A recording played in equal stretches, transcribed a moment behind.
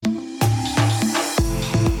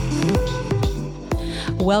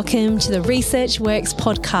Welcome to the Research Works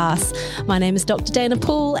podcast. My name is Dr. Dana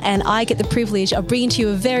Poole and I get the privilege of bringing to you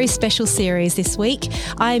a very special series this week.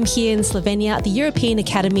 I am here in Slovenia at the European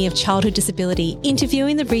Academy of Childhood Disability,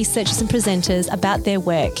 interviewing the researchers and presenters about their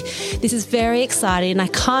work. This is very exciting and I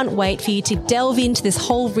can't wait for you to delve into this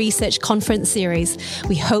whole research conference series.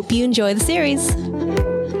 We hope you enjoy the series.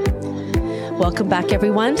 Welcome back,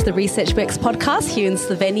 everyone, to the Research Works podcast here in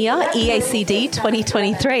Slovenia, EACD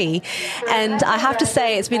 2023. And I have to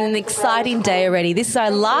say, it's been an exciting day already. This is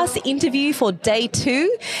our last interview for day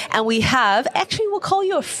 2. And we have, actually, we'll call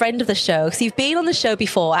you a friend of the show because you've been on the show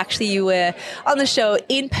before. Actually, you were on the show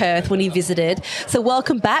in Perth when you visited. So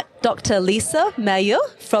welcome back, Dr. Lisa Mailleux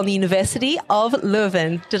from the University of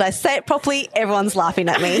Leuven. Did I say it properly? Everyone's laughing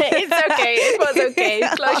at me. It's okay. It was okay.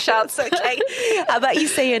 Close shots. Okay. How about you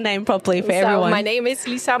say your name properly for everyone? My name is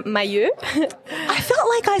Lisa Mailleux. I felt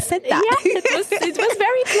like I said that. Yeah, it was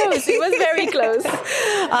very close. It was very close.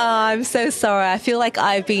 I'm so sorry. I feel like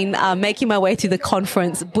I've been making my way through the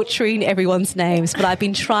conference, butchering everyone's names, but I've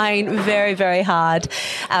been trying very, very hard.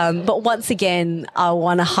 But once again, I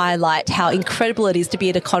want to highlight how incredible it is to be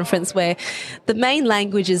at a conference where the main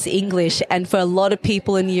language is English, and for a lot of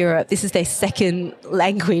people in Europe, this is their second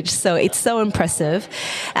language. So it's so impressive.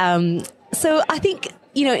 So I think,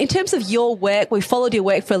 you know, in terms of your work, we followed your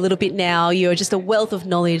work for a little bit now. You're just a wealth of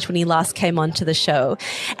knowledge when you last came onto the show.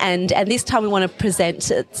 And this time we want to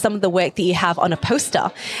present some of the work that you have on a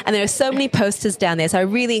poster. And there are so many posters down there. So I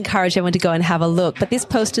really encourage everyone to go and have a look. But this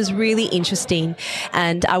poster is really interesting.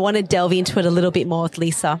 And I want to delve into it a little bit more with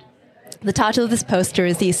Lisa. The title of this poster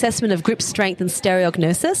is The Assessment of Grip Strength and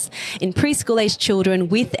Stereognosis in Preschool-Aged Children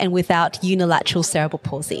with and Without Unilateral Cerebral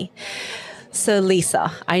Palsy. So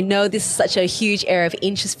Lisa, I know this is such a huge area of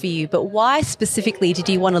interest for you, but why specifically did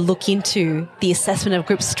you want to look into the assessment of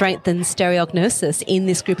grip strength and stereognosis in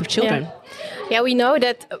this group of children? Yeah, we know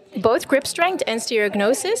that both grip strength and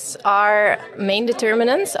stereognosis are main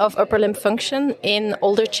determinants of upper limb function in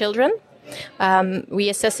older children. We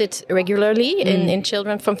assess it regularly in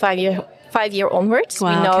children from 5 year onwards. Wow,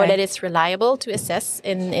 we know that it's reliable to assess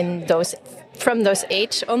in those from those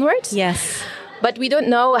age onwards. Yes. But we don't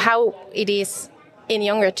know how it is in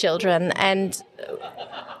younger children. And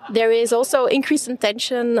there is also increased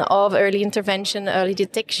intention of early intervention, early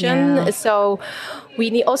detection. Yeah. So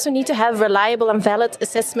we also need to have reliable and valid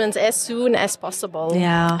assessments as soon as possible.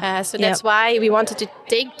 Yeah. So that's why we wanted to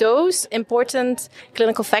take those important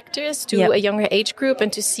clinical factors to a younger age group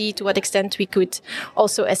and to see to what extent we could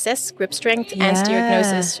also assess grip strength and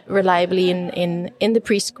stereognosis reliably in the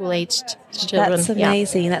preschool-aged children. That's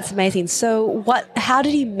amazing. That's amazing. So how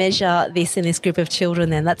did you measure this in this group of children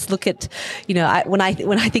then? Let's look at, you know, when I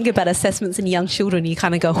think about assessments in young children, you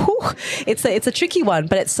kind of go, whew, it's a tricky one,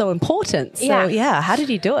 but it's so important. So how did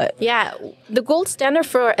you do it? Yeah, the gold standard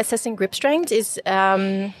for assessing grip strength is,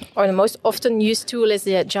 or the most often used tool is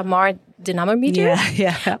the JAMAR dynamometer.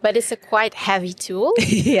 Yeah. But it's a quite heavy tool.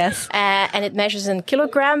 Yes. And it measures in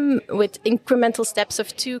kilogram with incremental steps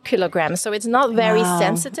of 2 kilograms. So it's not very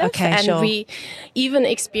sensitive. Okay, and we even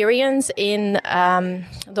experience in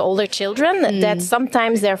the older children that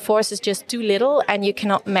sometimes their force is just too little and you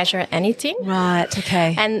cannot measure anything. Right,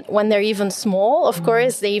 okay. And when they're even small, of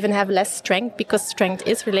course, they even have less strength because strength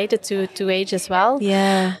is related to age as well.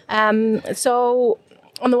 Yeah. So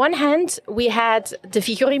on the one hand, we had the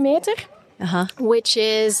vigorimeter, which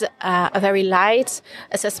is a very light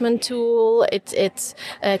assessment tool. It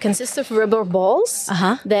consists of rubber balls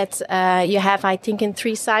that you have, I think, in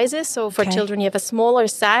 3 sizes. So for children, you have a smaller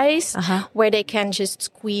size where they can just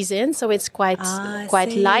squeeze in. So it's quite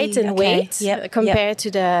light in weight compared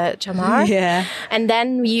to the JAMAR. Yeah. And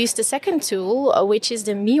then we use the second tool, which is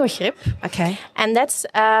the MioGrip. Okay. And that's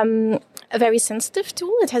a very sensitive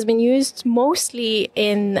tool. It has been used mostly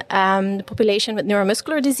in the population with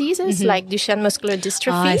neuromuscular diseases like Duchenne muscular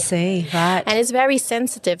dystrophy. I see, right. And it's very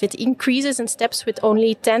sensitive. It increases in steps with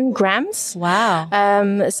only 10 grams. Wow.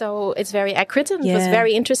 So it's very accurate and it was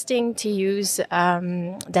very interesting to use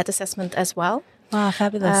that assessment as well. Wow,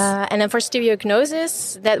 fabulous. And then for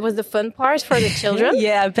stereognosis, that was the fun part for the children.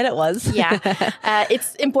 Yeah, I bet it was.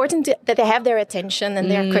 It's important that they have their attention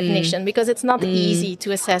and their cognition because it's not easy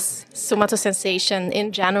to assess somatosensation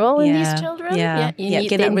in general in these children.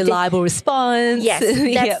 Get a reliable response. Yes,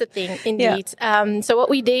 that's the thing, indeed. So what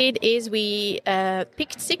we did is we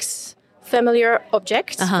picked 6 familiar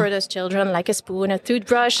objects for those children, like a spoon, a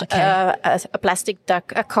toothbrush, a plastic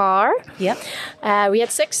duck, a car. We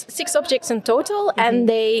had six objects in total, and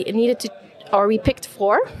they needed to, or we picked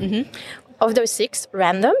 4. of those 6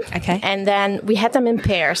 random. Okay. And then we had them in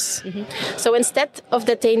pairs. So instead of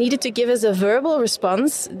that they needed to give us a verbal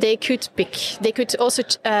response, they could pick. They could also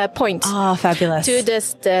point. Oh, fabulous. To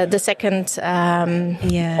the second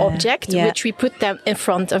object, which we put them in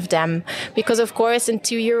front of them. Because, of course, in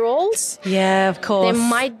 2-year-olds, of course, they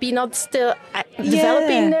might be not still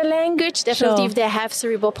developing their language. Definitely, if they have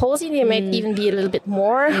cerebral palsy, they might even be a little bit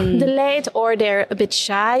more delayed, or they're a bit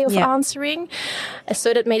shy of answering.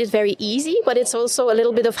 So that made it very easy, but it's also a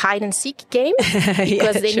little bit of hide and seek game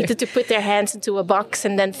because they needed to put their hands into a box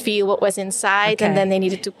and then feel what was inside, and then they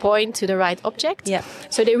needed to point to the right object.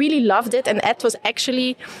 So they really loved it, and that was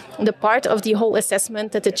actually the part of the whole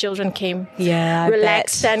assessment that the children came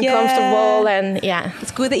relaxed and comfortable. And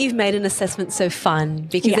it's good that you've made an assessment so fun,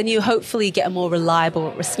 because then you hopefully get a more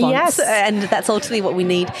reliable response, and that's ultimately what we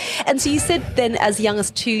need. And so you said then as young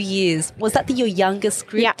as 2 years, was that your youngest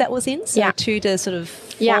group that was in? So 2 to sort of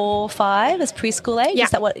 4, 5 as preschool age?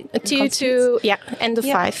 Is that what 2 to end of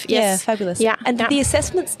 5? Yes. Yeah, fabulous. And did the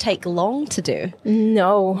assessments take long to do?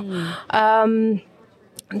 No.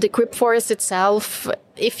 The grip forest itself,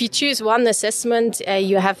 if you choose one assessment,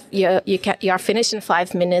 you are finished in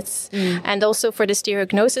 5 minutes. And also for the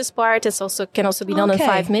stereognosis part, can also be done in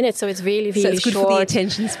 5 minutes. So it's really, really short. So it's good for the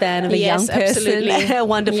attention span of a young person. Absolutely.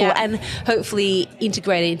 Wonderful. And hopefully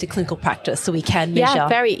integrated into clinical practice so we can measure. Yeah,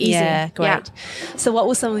 very easy. Yeah, great. So what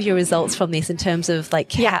were some of your results from this in terms of I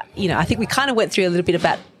think we kind of went through a little bit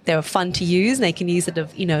about they were fun to use and they can use it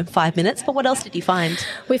of 5 minutes, but what else did you find?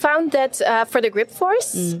 We found that for the grip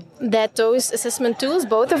force, that those assessment tools,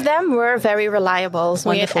 both of them, were very reliable. So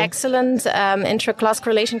we had excellent intra-class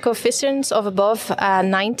correlation coefficients of above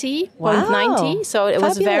 90.90. So it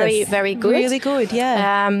was very, very good. Really good,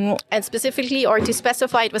 and specifically, or to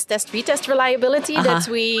specify, it was test-retest reliability that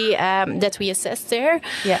we assessed there.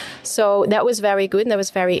 So that was very good and that was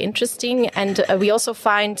very interesting. And we also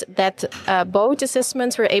find that both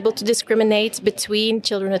assessments were able to discriminate between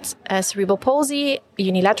children with cerebral palsy,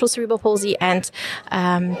 unilateral cerebral palsy, and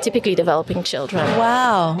typically developing children.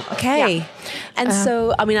 Wow. Okay. And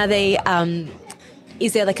so, I mean, are they...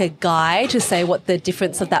 is there like a guide to say what the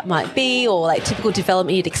difference of that might be, or like typical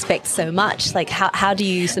development you'd expect so much? Like how do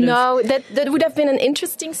you sort of... No, that would have been an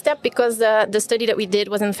interesting step, because the study that we did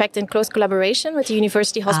was in fact in close collaboration with the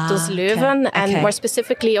University Hospitals Leuven and more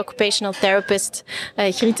specifically occupational therapist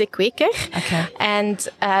Griete Kweker. And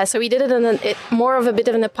so we did it in more of a bit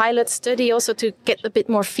of a pilot study also to get a bit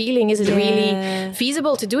more feeling. Is it really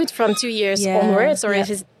feasible to do it from 2 years onwards, or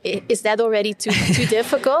is that already too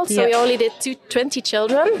difficult? So we only did 20 children.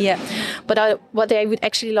 But what I would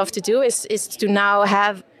actually love to do is to now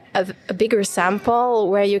have a bigger sample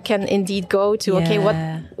where you can indeed go to,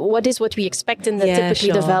 what is what we expect in the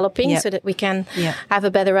typically developing, so that we can have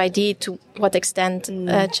a better idea to what extent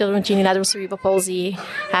children with unilateral cerebral palsy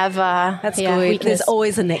have That's good. weakness. There's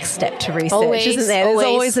always a next step to research, isn't there? There's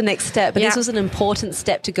always a next step. But this was an important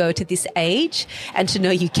step to go to this age and to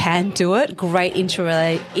know you can do it. Great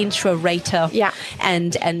intra-rater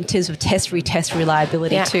and in terms of retest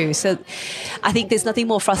reliability too. So I think there's nothing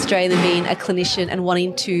more frustrating than being a clinician and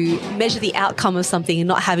wanting to measure the outcome of something and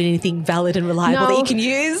not having anything valid and reliable that you can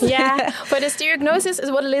use. For the stereognosis is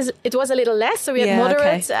what it is. It was a little less. So we had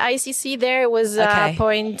moderate ICC there. It was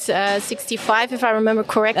 0.65 if I remember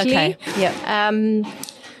correctly.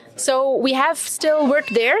 So we have still work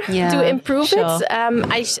there to improve it.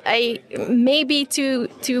 I maybe too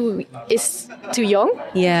is too young.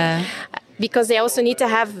 Because they also need to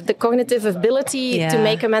have the cognitive ability to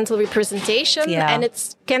make a mental representation. And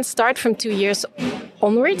it can start from 2 years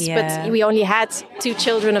onwards, but we only had 2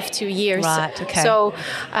 children of 2 years. So,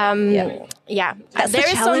 that's the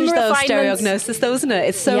challenge though, stereognosis though, isn't it?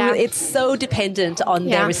 It's so dependent on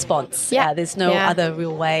their response. There's no other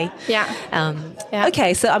real way.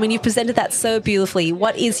 Okay, so I mean, you presented that so beautifully.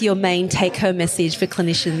 What is your main take-home message for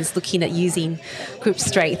clinicians looking at using grip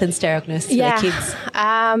strength and stereognosis for their kids?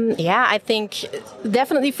 I think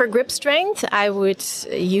definitely for grip strength, I would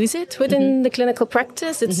use it within the clinical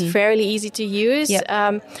practice. It's fairly easy to use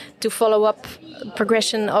to follow up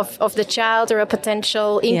progression of the child or a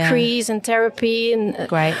potential increase in therapy.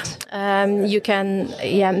 And you can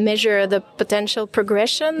measure the potential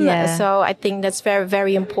progression. So I think that's very,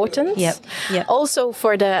 very important. Also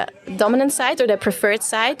for the dominant side or their preferred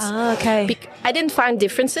side. Ah, okay. I didn't find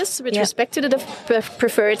differences with respect to the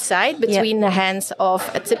preferred side between the hands of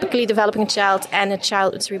a typically developing child and a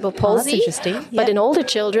child with cerebral palsy. That's interesting. But in older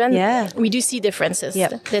children, Yeah. we do see differences.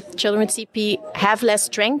 Yep. That children with CP have less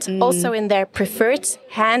strength also in their preferred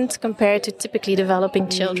hand compared to typically developing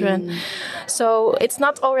children. So it's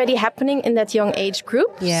not already happening in that young age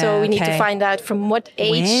group. Yeah, so we need to okay. find out from what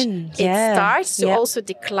age When? it Yeah. starts to Yep. also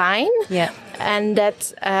decline. Yeah. And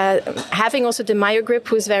that having also the Mailleux grip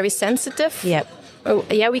who is very sensitive. Yep.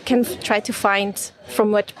 We can try to find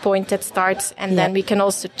from what point that starts, and then we can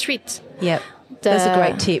also treat. Yep. Those are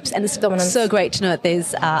great tips. And it's so great to know that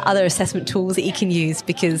there's other assessment tools that you can use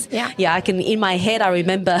because, I can, in my head, I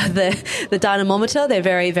remember the dynamometer. They're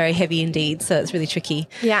very, very heavy indeed. So it's really tricky.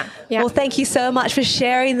 Yeah. Well, thank you so much for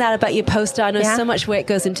sharing that about your poster. I know so much work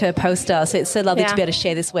goes into a poster. So it's so lovely to be able to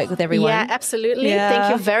share this work with everyone. Yeah, absolutely. Yeah.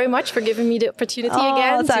 Thank you very much for giving me the opportunity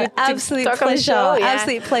again. It's an absolute talk pleasure. on the show. Yeah.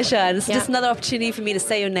 Absolute pleasure. And it's just another opportunity for me to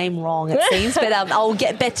say your name wrong, it seems. But I'll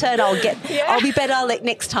get better and I'll be better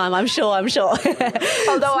next time, I'm sure.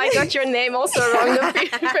 Although I got your name also wrong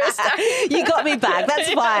the first time. You got me back. That's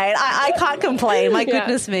fine. I can't complain. My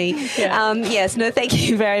goodness me. Yeah. Thank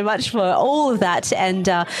you very much for all of that. And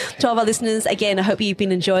to all of our listeners, again, I hope you've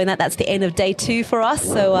been enjoying that. That's the end of day 2 for us.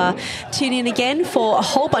 So tune in again for a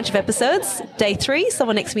whole bunch of episodes. Day 3,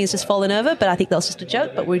 someone next to me has just fallen over, but I think that was just a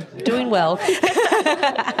joke, but we're doing well.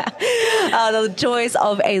 The joys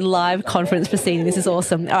of a live conference proceeding. This is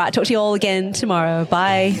awesome. All right. Talk to you all again tomorrow.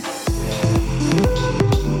 Bye.